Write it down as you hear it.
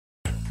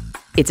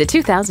It's a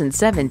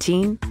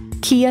 2017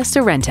 Kia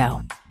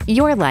Sorento.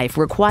 Your life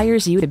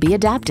requires you to be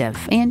adaptive,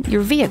 and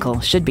your vehicle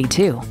should be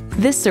too.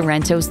 This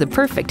Sorento's the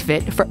perfect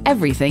fit for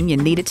everything you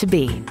need it to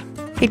be.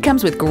 It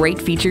comes with great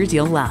features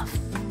you'll love.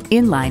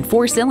 Inline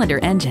 4-cylinder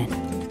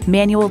engine,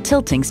 manual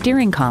tilting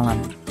steering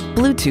column,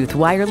 Bluetooth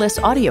wireless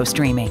audio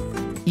streaming,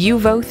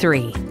 UVO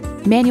 3,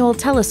 manual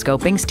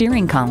telescoping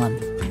steering column,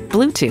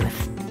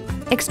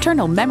 Bluetooth,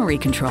 external memory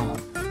control,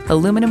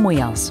 aluminum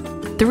wheels,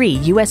 3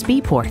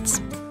 USB ports,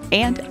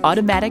 and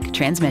automatic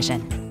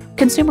transmission.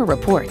 Consumer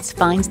Reports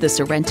finds the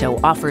Sorento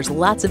offers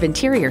lots of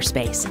interior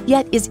space,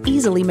 yet is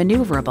easily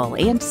maneuverable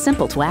and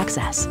simple to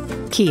access.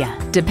 Kia,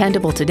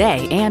 dependable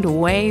today and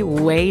way,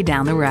 way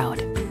down the road.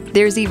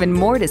 There's even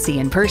more to see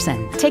in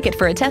person. Take it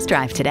for a test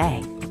drive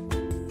today.